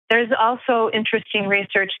There's also interesting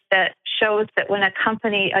research that shows that when a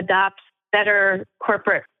company adopts better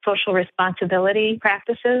corporate social responsibility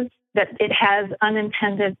practices, that it has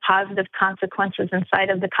unintended positive consequences inside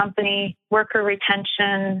of the company. Worker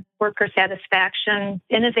retention, worker satisfaction,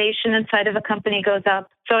 innovation inside of a company goes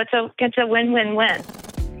up. So it's a win-win-win.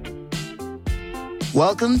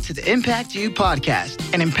 Welcome to the ImpactU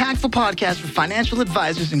podcast, an impactful podcast for financial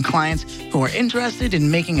advisors and clients who are interested in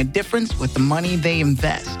making a difference with the money they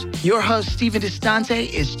invest. Your host, Stephen Distante,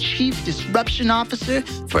 is Chief Disruption Officer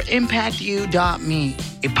for ImpactU.me,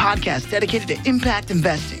 a podcast dedicated to impact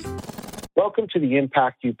investing. Welcome to the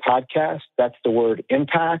ImpactU podcast. That's the word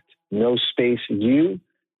impact, no space U,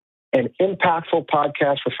 an impactful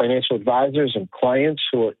podcast for financial advisors and clients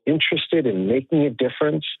who are interested in making a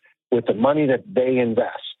difference with the money that they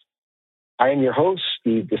invest. I am your host,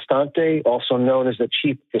 Steve Distante, also known as the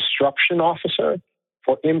Chief Disruption Officer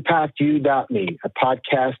for ImpactU.me, a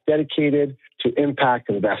podcast dedicated to impact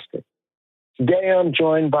investing. Today, I'm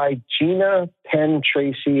joined by Jina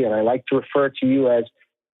Penn-Tracy, and I like to refer to you as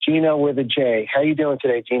Jina with a J. How are you doing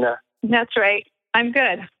today, Jina? That's right. I'm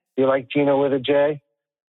good. You like Jina with a J?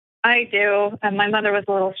 I do. And my mother was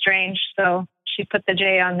a little strange, so she put the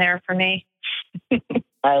J on there for me.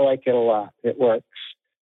 I like it a lot. It works.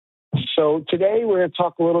 So today we're going to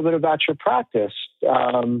talk a little bit about your practice.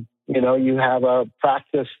 You have a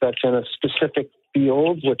practice that's in a specific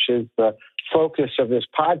field, which is the focus of this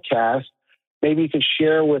podcast. Maybe you could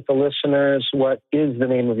share with the listeners what is the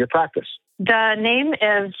name of your practice. The name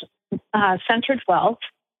is Centered Wealth,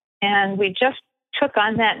 and we just took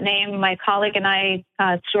on that name. My colleague and I,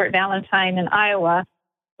 Stuart Valentine in Iowa,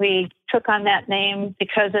 we took on that name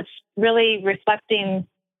because it's really reflecting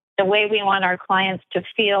the way we want our clients to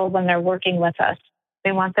feel when they're working with us.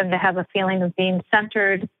 We want them to have a feeling of being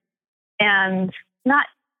centered and not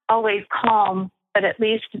always calm, but at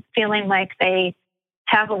least feeling like they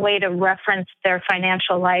have a way to reference their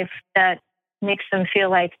financial life that makes them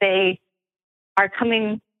feel like they are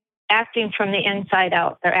acting from the inside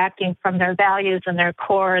out. They're acting from their values and their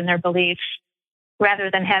core and their beliefs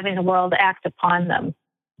rather than having the world act upon them.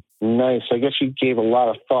 Nice. I guess you gave a lot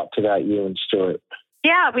of thought to that, you and Stuart.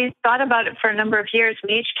 Yeah, we thought about it for a number of years.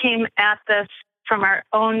 We each came at this from our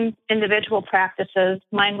own individual practices.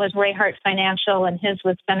 Mine was Rayhart Financial and his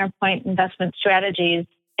was Centerpoint Investment Strategies.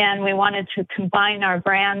 And we wanted to combine our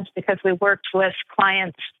brands because we work with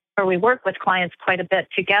clients quite a bit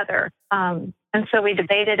together. And so we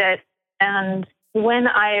debated it. And when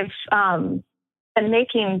I've been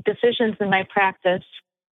making decisions in my practice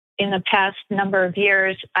in the past number of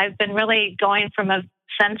years, I've been really going from a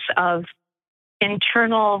sense of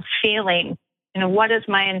internal feeling. What is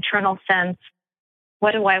my internal sense?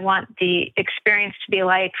 What do I want the experience to be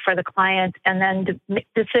like for the client? And then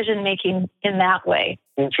decision making in that way.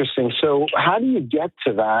 Interesting. So how do you get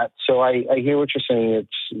to that? So I hear what you're saying.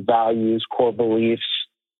 It's values, core beliefs.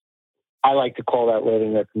 I like to call that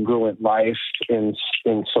living a congruent life in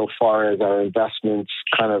so far as our investments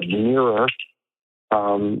kind of mirror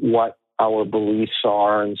what our beliefs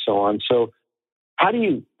are and so on. So how do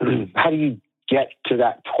you get to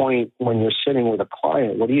that point when you're sitting with a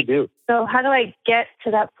client? What do you do? So how do I get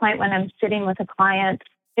to that point when I'm sitting with a client?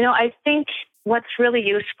 I think what's really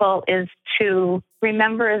useful is to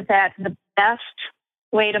remember that the best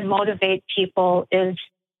way to motivate people is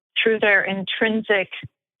through their intrinsic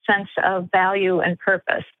sense of value and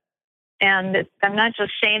purpose. And I'm not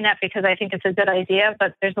just saying that because I think it's a good idea,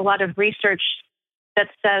 but there's a lot of research that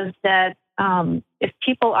says that if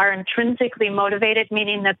people are intrinsically motivated,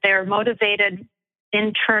 meaning that they're motivated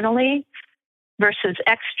internally versus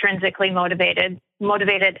extrinsically motivated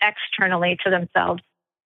externally to themselves,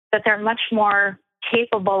 that they're much more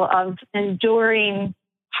capable of enduring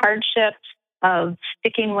hardships, of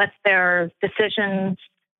sticking with their decisions,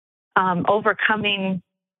 overcoming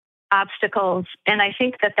obstacles. And I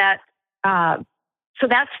think so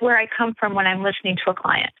that's where I come from when I'm listening to a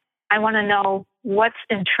client. I want to know what's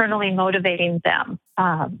internally motivating them.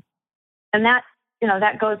 And that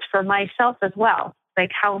goes for myself as well.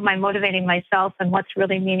 Like, how am I motivating myself and what's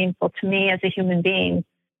really meaningful to me as a human being?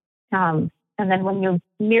 And then when you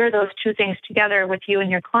mirror those two things together with you and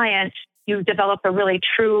your client, you develop a really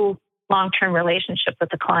true long-term relationship with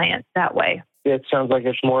the client that way. It sounds like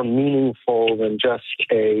it's more meaningful than just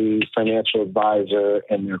a financial advisor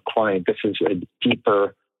and their client. This is a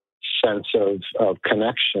deeper sense of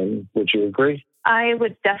connection. Would you agree? I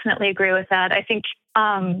would definitely agree with that. I think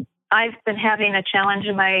I've been having a challenge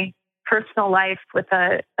in my personal life with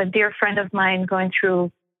a dear friend of mine going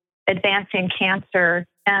through advancing cancer.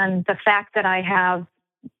 And the fact that I have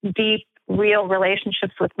deep, real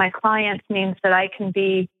relationships with my clients means that I can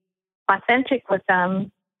be authentic with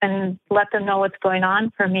them and let them know what's going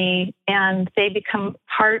on for me, and they become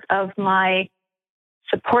part of my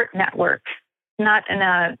support network, not in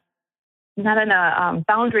a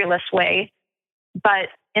boundaryless way, but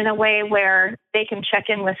in a way where they can check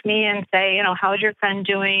in with me and say, how's your friend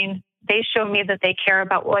doing? They show me that they care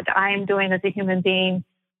about what I'm doing as a human being.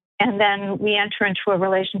 And then we enter into a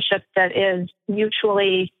relationship that is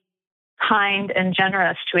mutually kind and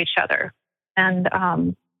generous to each other. And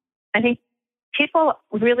I think people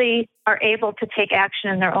really are able to take action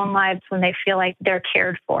in their own lives when they feel like they're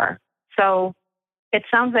cared for. So it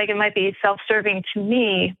sounds like it might be self-serving to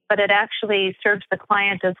me, but it actually serves the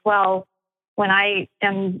client as well when I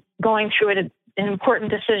am going through an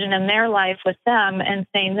important decision in their life with them and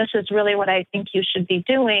saying, this is really what I think you should be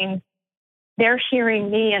doing. They're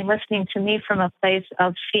hearing me and listening to me from a place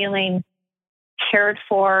of feeling cared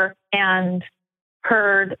for and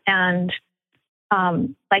heard, and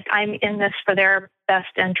like I'm in this for their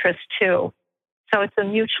best interest too. So it's a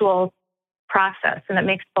mutual process, and it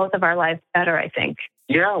makes both of our lives better, I think.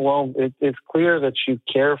 Yeah, well, it's clear that you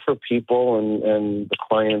care for people, and the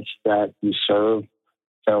clients that you serve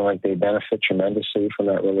sound like they benefit tremendously from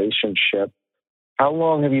that relationship. How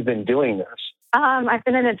long have you been doing this? I've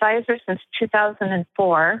been an advisor since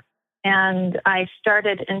 2004, and I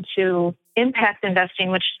started into impact investing,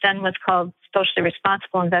 which then was called socially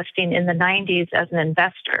responsible investing in the 90s as an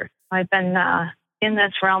investor. I've been in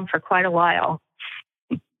this realm for quite a while.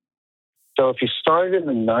 So if you started in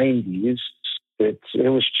the 90s, it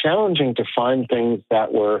was challenging to find things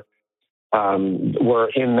that were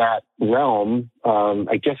in that realm.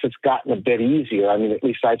 I guess it's gotten a bit easier. I mean, at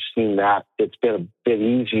least I've seen that. It's been a bit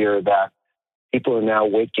easier that people are now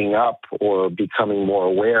waking up or becoming more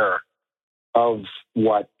aware of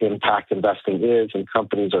what impact investing is, and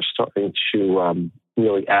companies are starting to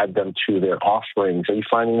really add them to their offerings. Are you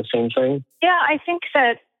finding the same thing? Yeah, I think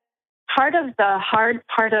that part of the hard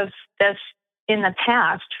part of this in the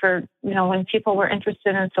past for, when people were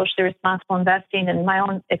interested in socially responsible investing, and my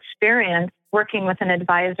own experience working with an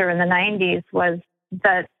advisor in the 90s was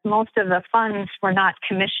that most of the funds were not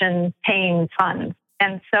commission paying funds.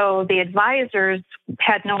 And so the advisors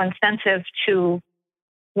had no incentive to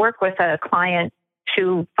work with a client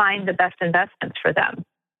to find the best investments for them.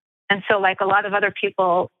 And so like a lot of other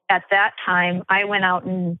people at that time, I went out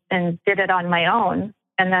and did it on my own.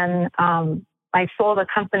 And then I sold a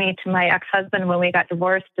company to my ex-husband when we got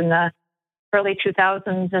divorced in the early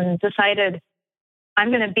 2000s, and decided I'm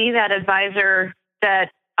going to be that advisor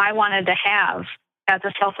that I wanted to have as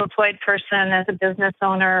a self-employed person, as a business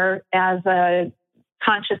owner, as a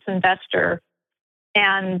conscious investor.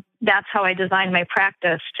 And that's how I designed my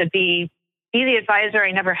practice, to be the advisor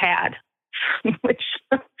I never had, which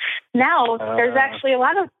now there's actually a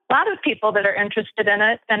lot of people that are interested in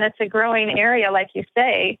it, and it's a growing area, like you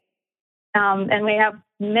say. And we have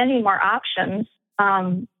many more options.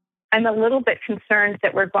 I'm a little bit concerned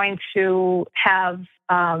that we're going to have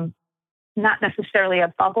not necessarily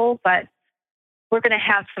a bubble, but we're going to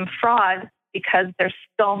have some fraud, because there's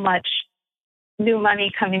so much new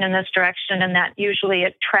money coming in this direction, and that usually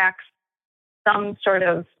attracts some sort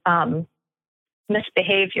of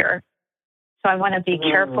misbehavior. So I want to be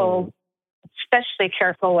careful, especially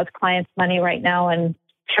careful with clients' money right now, and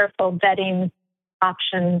careful vetting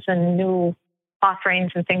options and new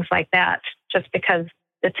offerings and things like that, just because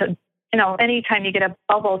it's anytime you get a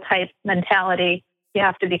bubble type mentality, you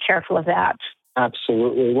have to be careful of that.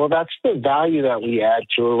 Absolutely. Well, that's the value that we add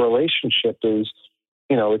to a relationship is,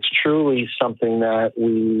 it's truly something that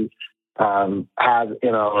we have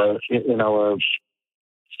in our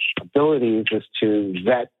abilities, is to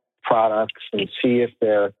vet products and see if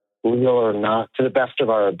they're real or not to the best of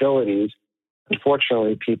our abilities.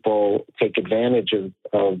 Unfortunately, people take advantage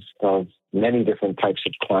of many different types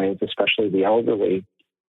of clients, especially the elderly.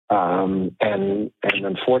 And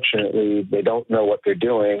unfortunately, they don't know what they're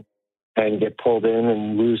doing and get pulled in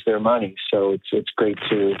and lose their money. So it's great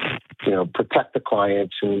to, protect the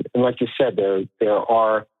clients. And like you said, there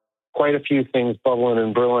are quite a few things bubbling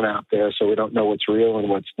and brewing out there, so we don't know what's real and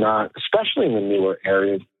what's not, especially in the newer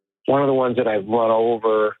areas. One of the ones that I've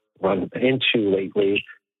run into lately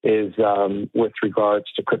is with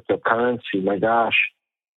regards to cryptocurrency. My gosh,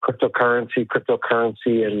 cryptocurrency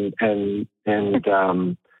and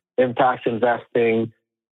impact investing.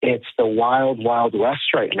 It's the wild, wild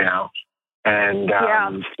west right now. And,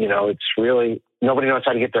 it's really, nobody knows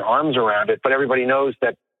how to get their arms around it, but everybody knows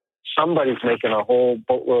that somebody's making a whole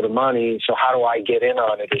boatload of money. So how do I get in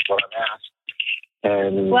on it is what I'm asked.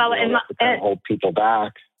 And to kind of hold people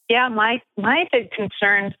back. Yeah, my big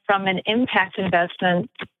concern from an impact investment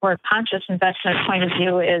or conscious investment point of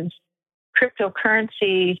view is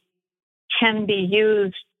cryptocurrency can be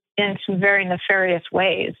used in some very nefarious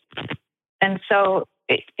ways. And so,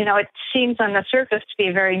 it seems on the surface to be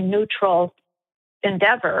a very neutral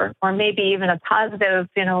endeavor, or maybe even a positive,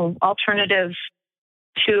 alternative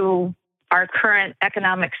to our current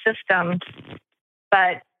economic system.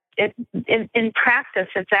 But in practice,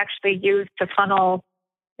 it's actually used to funnel,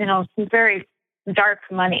 some very dark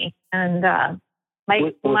money. And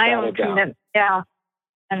my own commitment,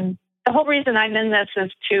 And the whole reason I'm in this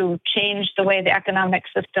is to change the way the economic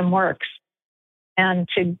system works, and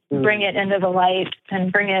to bring it into the light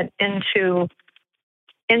and bring it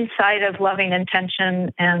inside of loving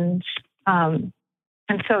intention. And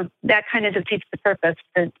so that kind of defeats the purpose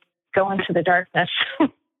to go into the darkness.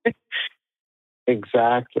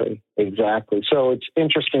 Exactly. So it's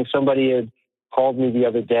interesting. Somebody had called me the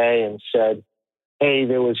other day and said, hey,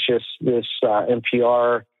 there was just this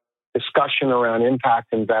NPR discussion around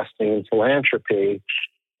impact investing and philanthropy.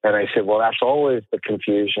 And I said, well, that's always the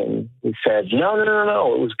confusion. He said,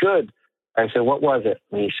 no, it was good. I said, what was it?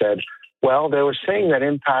 And he said, well, they were saying that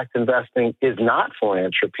impact investing is not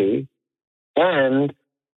philanthropy, and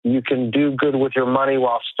you can do good with your money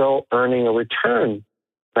while still earning a return.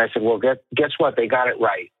 And I said, well, guess what? They got it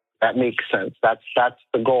right. That makes sense. That's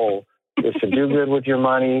the goal, is to do good with your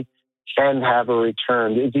money and have a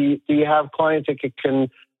return. Do you have clients that can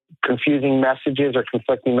confusing messages or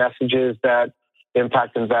conflicting messages that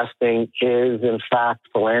impact investing is in fact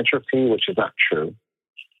philanthropy, which is not true?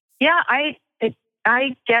 Yeah,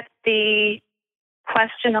 I get the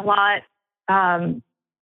question a lot.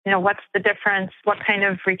 What's the difference? What kind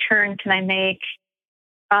of return can I make?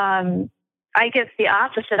 I get the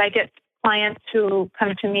opposite. I get clients who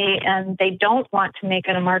come to me and they don't want to make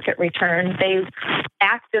it a market return. They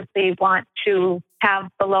actively want to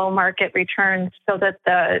have below market returns so that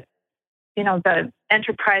the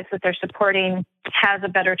enterprise that they're supporting has a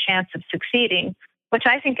better chance of succeeding, which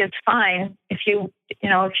I think is fine. If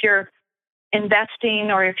you're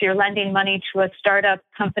investing or if you're lending money to a startup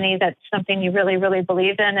company that's something you really, really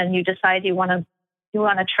believe in, and you decide you want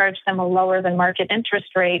to charge them a lower than market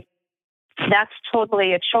interest rate, that's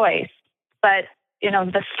totally a choice. But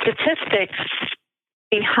the statistics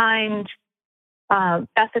behind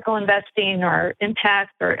ethical investing or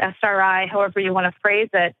impact or SRI, however you want to phrase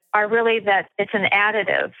it, are really that it's an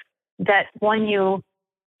additive, that when you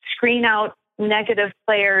screen out negative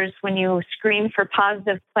players, when you screen for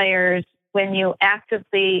positive players, when you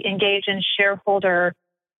actively engage in shareholder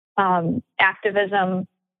activism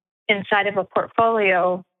inside of a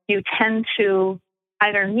portfolio, you tend to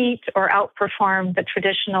either meet or outperform the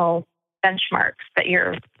traditional benchmarks that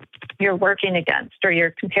you're working against or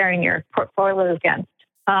you're comparing your portfolio against.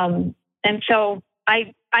 And so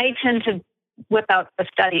I tend to whip out the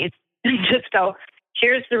studies and just go,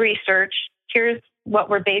 here's the research, here's what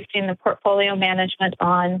we're basing the portfolio management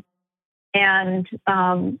on. And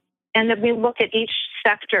then we look at each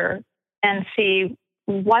sector and see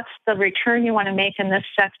what's the return you want to make in this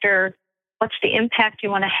sector, what's the impact you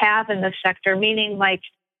want to have in this sector, meaning like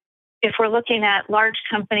if we're looking at large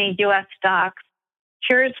company U.S. stocks,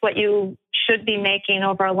 here's what you should be making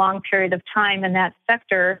over a long period of time in that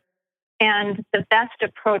sector. And the best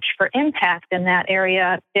approach for impact in that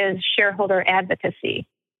area is shareholder advocacy,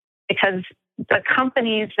 because the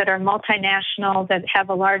companies that are multinational, that have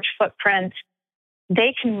a large footprint,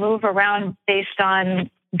 they can move around based on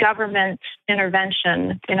government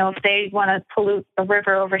intervention. If they want to pollute a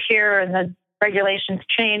river over here and the regulations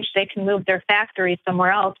change, they can move their factory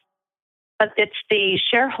somewhere else. But it's the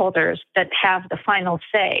shareholders that have the final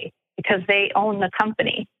say because they own the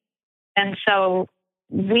company. And so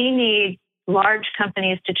we need large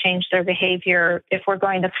companies to change their behavior if we're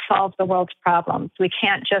going to solve the world's problems. We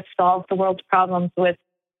can't just solve the world's problems with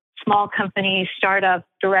small companies, startup,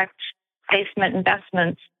 direct placement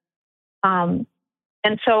investments.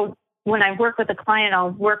 And so when I work with a client, I'll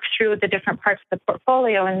work through the different parts of the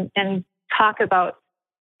portfolio and talk about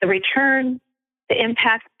the return, the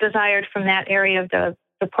impact desired from that area of the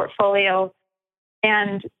portfolio.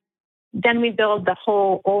 And then we build the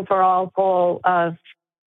whole overall goal of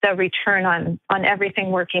the return on everything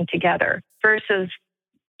working together versus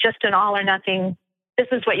just an all or nothing. This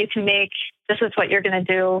is what you can make. This is what you're going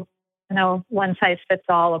to do. One size fits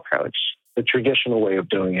all approach. The traditional way of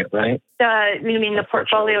doing it, right? You mean the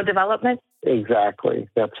portfolio development? Exactly.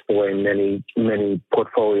 That's the way many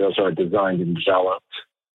portfolios are designed and developed,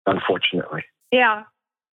 unfortunately. Yeah.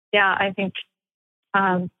 I think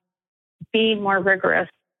being more rigorous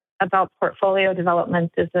about portfolio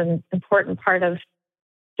development is an important part of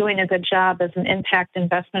doing a good job as an impact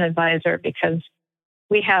investment advisor, because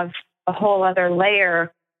we have a whole other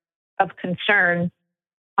layer of concern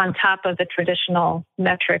on top of the traditional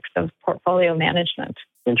metrics of portfolio management.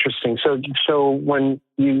 Interesting. So when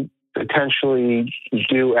you potentially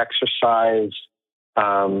do exercise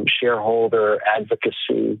shareholder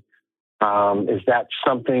advocacy, is that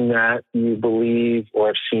something that you believe or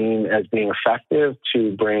have seen as being effective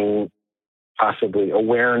to bring possibly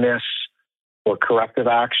awareness or corrective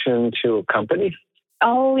action to a company?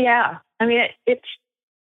 Oh, yeah. I mean, it's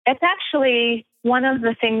actually one of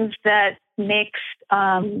the things that makes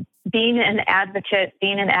being an advocate,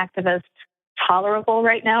 being an activist tolerable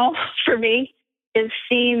right now for me is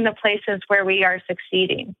seeing the places where we are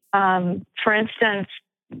succeeding. For instance,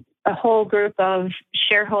 a whole group of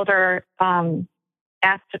shareholder activists,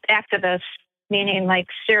 meaning like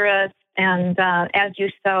Cirrus and As You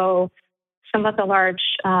Sow, some of the large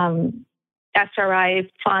SRI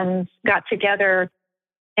funds got together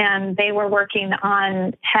and they were working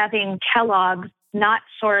on having Kellogg's not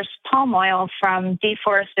source palm oil from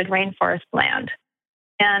deforested rainforest land.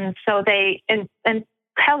 And so and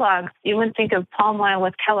Kellogg's, you wouldn't think of palm oil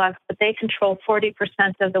with Kellogg's, but they control 40%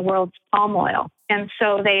 of the world's palm oil. And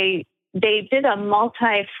so they did a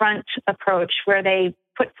multi-front approach where they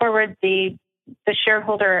put forward the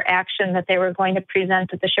shareholder action that they were going to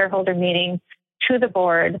present at the shareholder meeting to the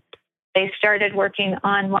board. They started working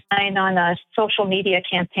online on a social media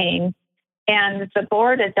campaign, and the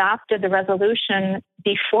board adopted the resolution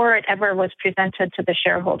before it ever was presented to the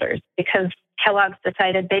shareholders because Kellogg's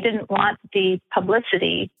decided they didn't want the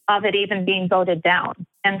publicity of it even being voted down.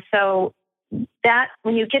 And so that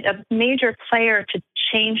when you get a major player to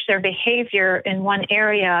change their behavior in one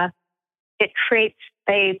area, it creates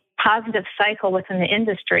a positive cycle within the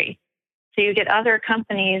industry. So you get other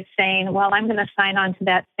companies saying, well, I'm going to sign on to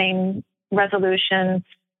that same resolution.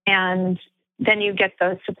 And then you get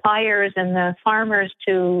the suppliers and the farmers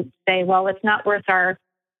to say, well, it's not worth our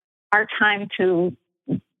time to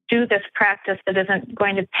do this practice that isn't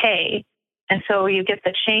going to pay. And so you get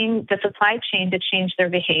the supply chain to change their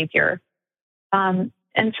behavior. And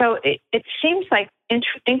so it seems like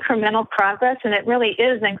incremental progress, and it really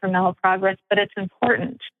is incremental progress, but it's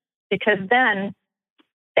important because then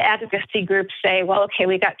the advocacy groups say, well, okay,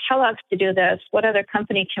 we got Kellogg's to do this. What other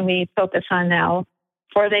company can we focus on now?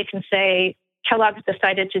 Or they can say, Kellogg's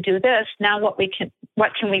decided to do this. Now what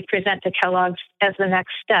can we present to Kellogg's as the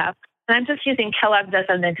next step? And I'm just using Kellogg's as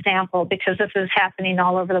an example because this is happening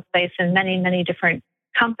all over the place in many, many different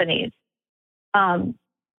companies.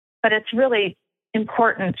 But it's really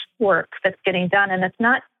important work that's getting done, and it's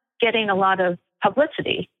not getting a lot of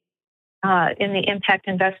publicity in the impact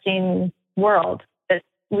investing world. That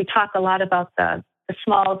we talk a lot about the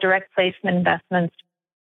small direct placement investments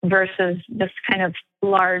versus this kind of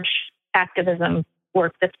large activism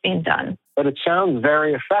work that's being done. But it sounds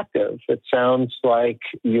very effective. It sounds like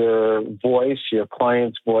your voice, your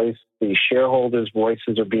client's voice, the shareholders'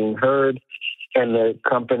 voices are being heard, and the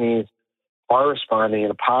companies are responding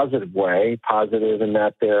in a positive way, positive in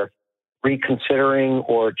that they're reconsidering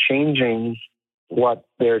or changing what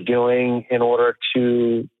they're doing in order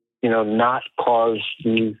to, not cause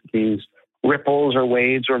these ripples or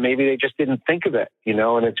waves, or maybe they just didn't think of it,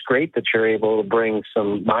 and it's great that you're able to bring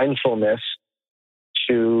some mindfulness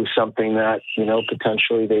to something that,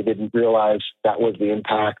 potentially they didn't realize that was the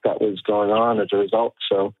impact that was going on as a result.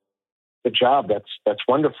 So good job. That's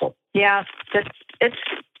wonderful. Yeah, it's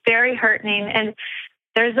very heartening. And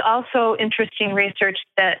there's also interesting research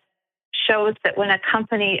that shows that when a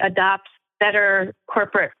company adopts better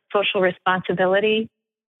corporate social responsibility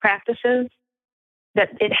practices, that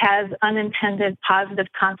it has unintended positive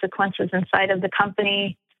consequences inside of the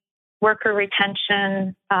company, worker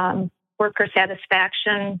retention, worker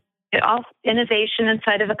satisfaction, innovation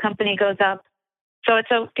inside of a company goes up. So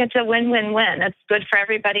it's a win-win-win. It's good for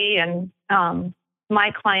everybody, and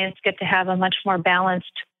my clients get to have a much more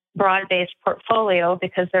balanced, broad-based portfolio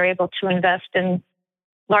because they're able to invest in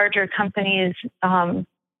larger companies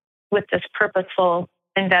with this purposeful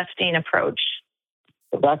investing approach.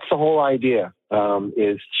 That's the whole idea,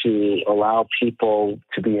 is to allow people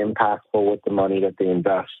to be impactful with the money that they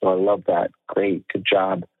invest. So I love that. Great. Good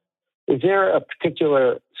job. Is there a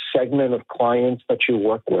particular segment of clients that you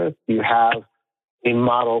work with? Do you have a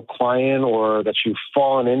model client or that you've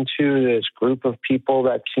fallen into this group of people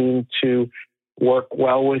that seem to work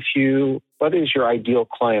well with you? What is your ideal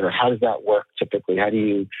client, or how does that work typically? How do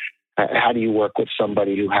you work with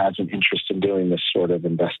somebody who has an interest in doing this sort of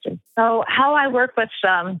investing? So how I work with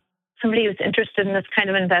somebody who's interested in this kind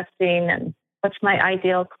of investing and what's my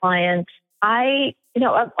ideal client, because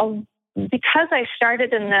I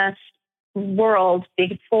started in this world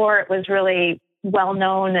before it was really well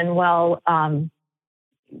known and well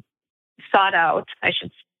sought out. I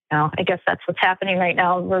guess that's what's happening right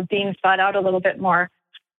now. We're being sought out a little bit more.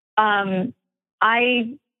 I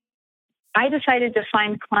decided to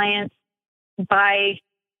find clients by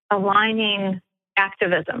aligning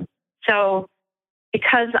activism. So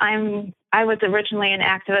because I was originally an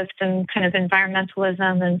activist in kind of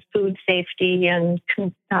environmentalism and food safety and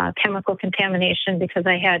chemical contamination because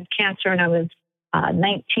I had cancer when I was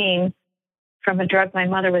 19 from a drug my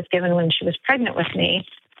mother was given when she was pregnant with me,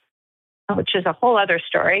 which is a whole other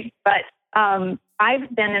story. But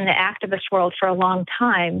I've been in the activist world for a long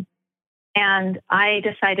time, and I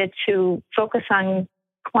decided to focus on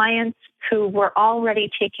clients who were already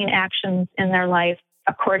taking actions in their life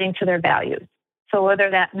according to their values. So whether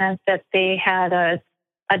that meant that they had a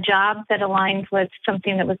job that aligned with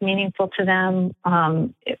something that was meaningful to them,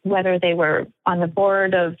 whether they were on the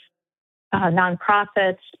board of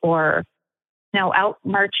nonprofits or out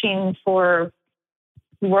marching for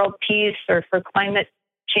world peace or for climate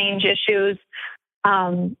change issues,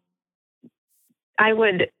 I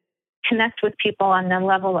would connect with people on the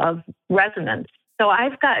level of resonance. So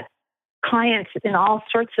I've got clients in all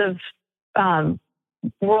sorts of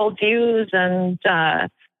worldviews and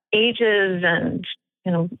ages and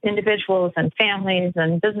individuals and families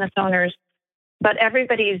and business owners, but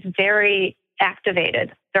everybody's very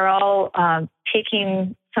activated. They're all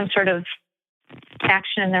taking some sort of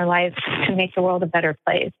action in their lives to make the world a better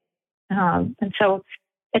place. And so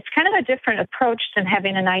it's kind of a different approach than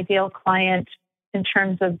having an ideal client in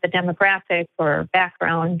terms of the demographic or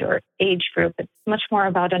background or age group. It's much more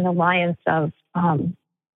about an alliance of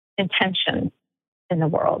intention in the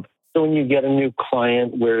world. So when you get a new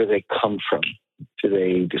client, where do they come from? Do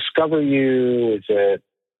they discover you? Is it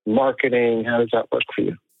marketing? How does that work for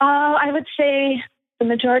you? I would say the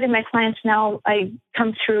majority of my clients now, I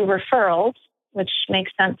come through referrals, which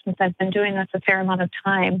makes sense since I've been doing this a fair amount of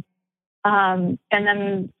time. And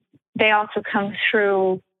then they also come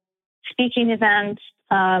through speaking events.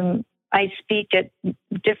 I speak at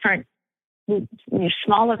different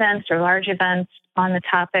small events or large events on the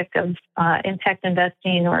topic of impact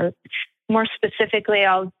investing, or more specifically,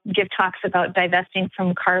 I'll give talks about divesting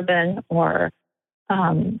from carbon or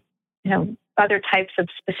other types of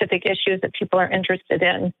specific issues that people are interested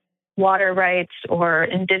in, water rights or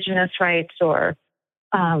indigenous rights or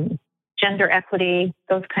gender equity,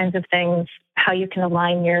 those kinds of things, how you can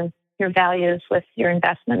align your values with your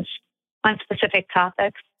investments on specific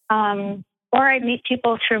topics. Or I meet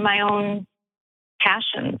people through my own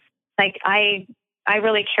passions. Like I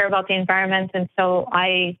really care about the environment, and so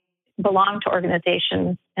I belong to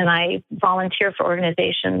organizations and I volunteer for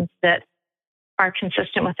organizations that are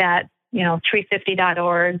consistent with that.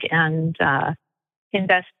 350.org and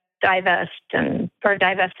Divest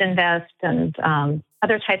Invest and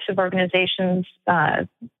other types of organizations. I've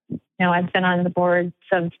been on the boards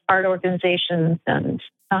of art organizations and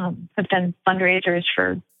have done fundraisers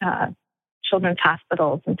for children's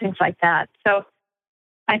hospitals and things like that. So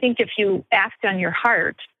I think if you act on your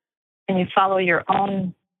heart and you follow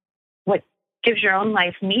what gives your own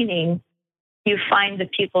life meaning, you find the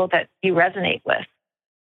people that you resonate with.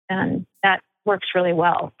 And that works really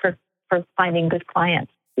well for finding good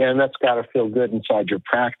clients. Yeah, and that's got to feel good inside your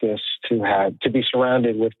practice to be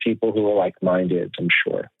surrounded with people who are like-minded, I'm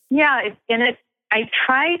sure. Yeah, I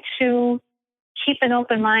try to keep an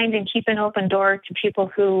open mind and keep an open door to people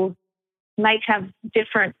who might have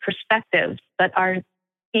different perspectives but are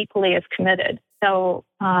equally as committed. So,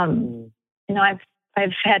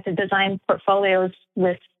 I've had to design portfolios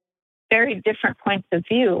with very different points of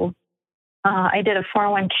view. I did a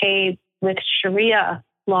 401k with Sharia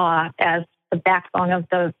law as the backbone of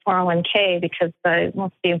the 401k because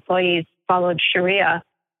most of the employees followed Sharia.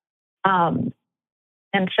 And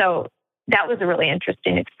so that was a really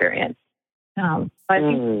interesting experience. So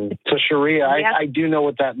Sharia, yeah. I do know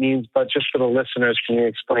what that means, but just for the listeners, can you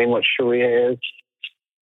explain what Sharia is?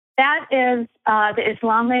 That is the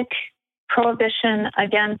Islamic prohibition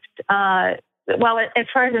against, as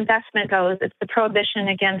far as investment goes, it's the prohibition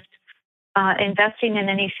against investing in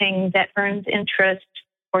anything that earns interest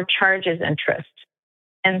or charges interest.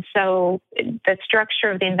 And so the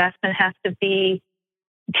structure of the investment has to be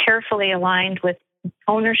carefully aligned with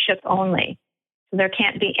ownership only. So there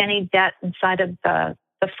can't be any debt inside of the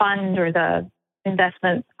fund or the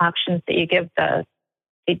investment options that you give the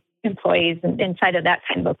employees inside of that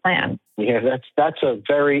kind of a plan. Yeah, that's a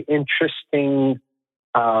very interesting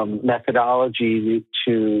methodology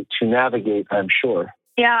to navigate, I'm sure.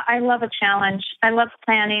 Yeah, I love a challenge. I love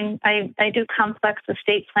planning. I do complex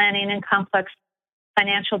estate planning and complex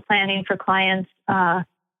financial planning for clients. I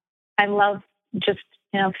love just,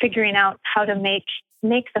 figuring out how to make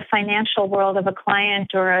make the financial world of a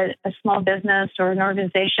client or a small business or an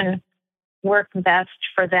organization work best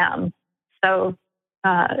for them. So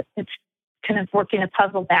it's kind of working a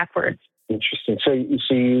puzzle backwards. Interesting. So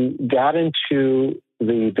you got into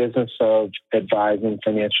the business of advising,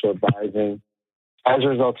 financial advising, as a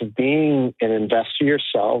result of being an investor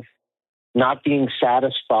yourself, not being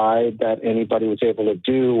satisfied that anybody was able to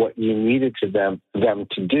do what you needed them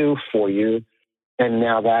to do for you. And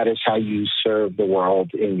now that is how you serve the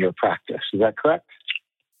world in your practice. Is that correct?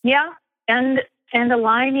 Yeah. And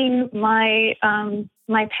aligning my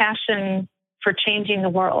my passion for changing the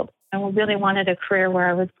world. I really wanted a career where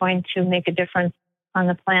I was going to make a difference on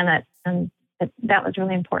the planet. And that was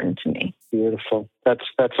really important to me. Beautiful. That's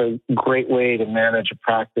a great way to manage a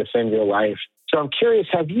practice in your life. So I'm curious,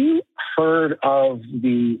 have you heard of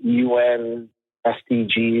the UN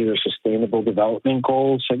SDGs or Sustainable Development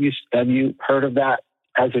Goals? Have you heard of that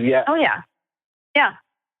as of yet? Oh, yeah. Yeah.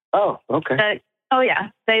 Oh, okay. Yeah.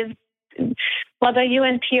 The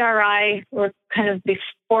UNPRI were kind of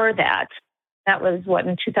before that. That was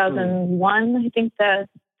in 2001, I think, the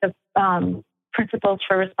Principles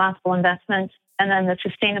for Responsible Investment. And then the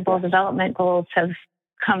Sustainable Development Goals have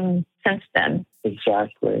come since then.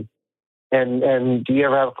 Exactly. And do you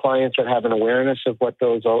ever have clients that have an awareness of what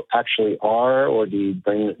those actually are, or do you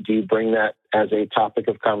bring that as a topic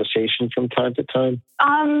of conversation from time to time?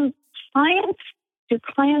 Do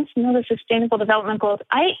clients know the Sustainable Development Goals?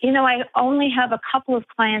 I only have a couple of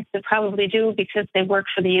clients that probably do because they work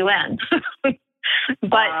for the UN. But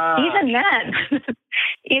even then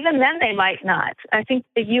they might not. I think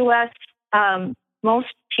the U.S.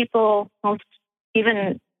 Most people,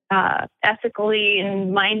 even ethically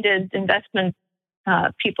minded investment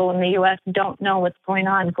people in the U.S. don't know what's going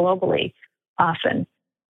on globally often.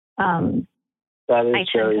 That is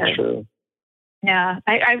very true. Yeah,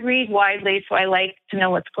 I read widely, so I like to know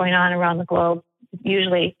what's going on around the globe. It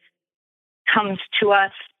usually comes to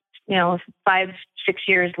us, 5-6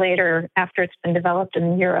 years later after it's been developed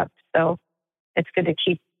in Europe. So it's good to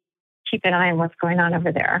keep an eye on what's going on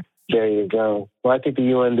over there. There you go. Well, I think the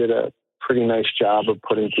UN did a pretty nice job of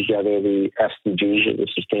putting together the SDGs, the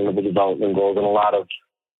Sustainable Development Goals, and a lot of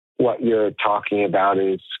what you're talking about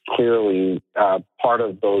is clearly part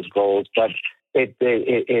of those goals. But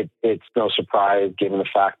it's no surprise given the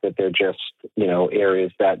fact that they're just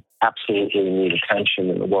areas that absolutely need attention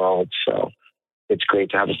in the world. So it's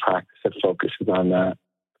great to have a practice that focuses on that.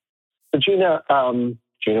 So Jina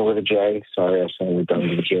with a J. Sorry, I sound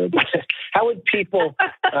redundant here. But how would people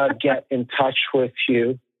get in touch with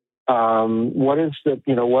you? What are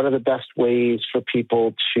the best ways for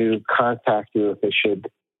people to contact you if they should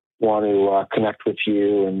want to connect with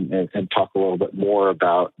you and talk a little bit more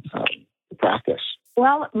about the practice?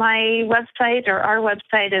 Well, my website or our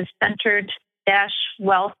website is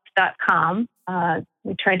centered-wealth.com.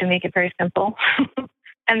 We tried to make it very simple.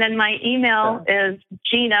 And then my email is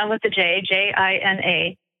Jina with a J,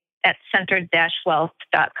 Jina, at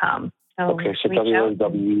centered-wealth.com. So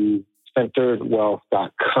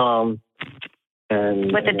www.centeredwealth.com.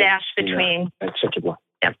 And with a dash between. At Centered Wealth.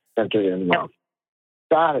 Yep. Centered and Wealth.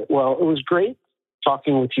 Got it. Well, it was great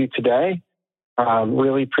talking with you today.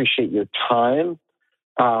 Really appreciate your time.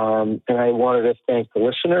 And I wanted to thank the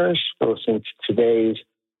listeners for listening to today's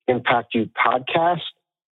ImpactU podcast.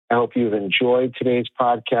 I hope you've enjoyed today's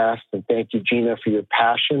podcast. And thank you, Jina, for your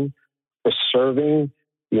passion for serving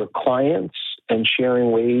your clients and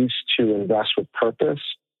sharing ways to invest with purpose.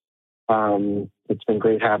 It's been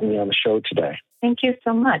great having you on the show today. Thank you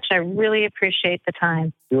so much. I really appreciate the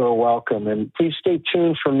time. You are welcome. And please stay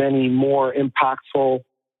tuned for many more impactful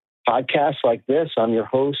podcasts like this. I'm your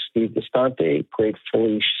host, Steve Distante,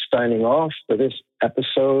 gratefully signing off for this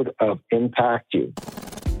episode of ImpactU.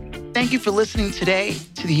 Thank you for listening today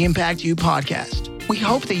to the ImpactU podcast. We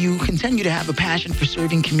hope that you continue to have a passion for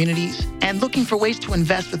serving communities and looking for ways to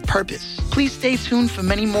invest with purpose. Please stay tuned for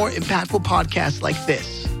many more impactful podcasts like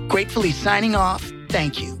this. Gratefully signing off.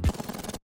 Thank you.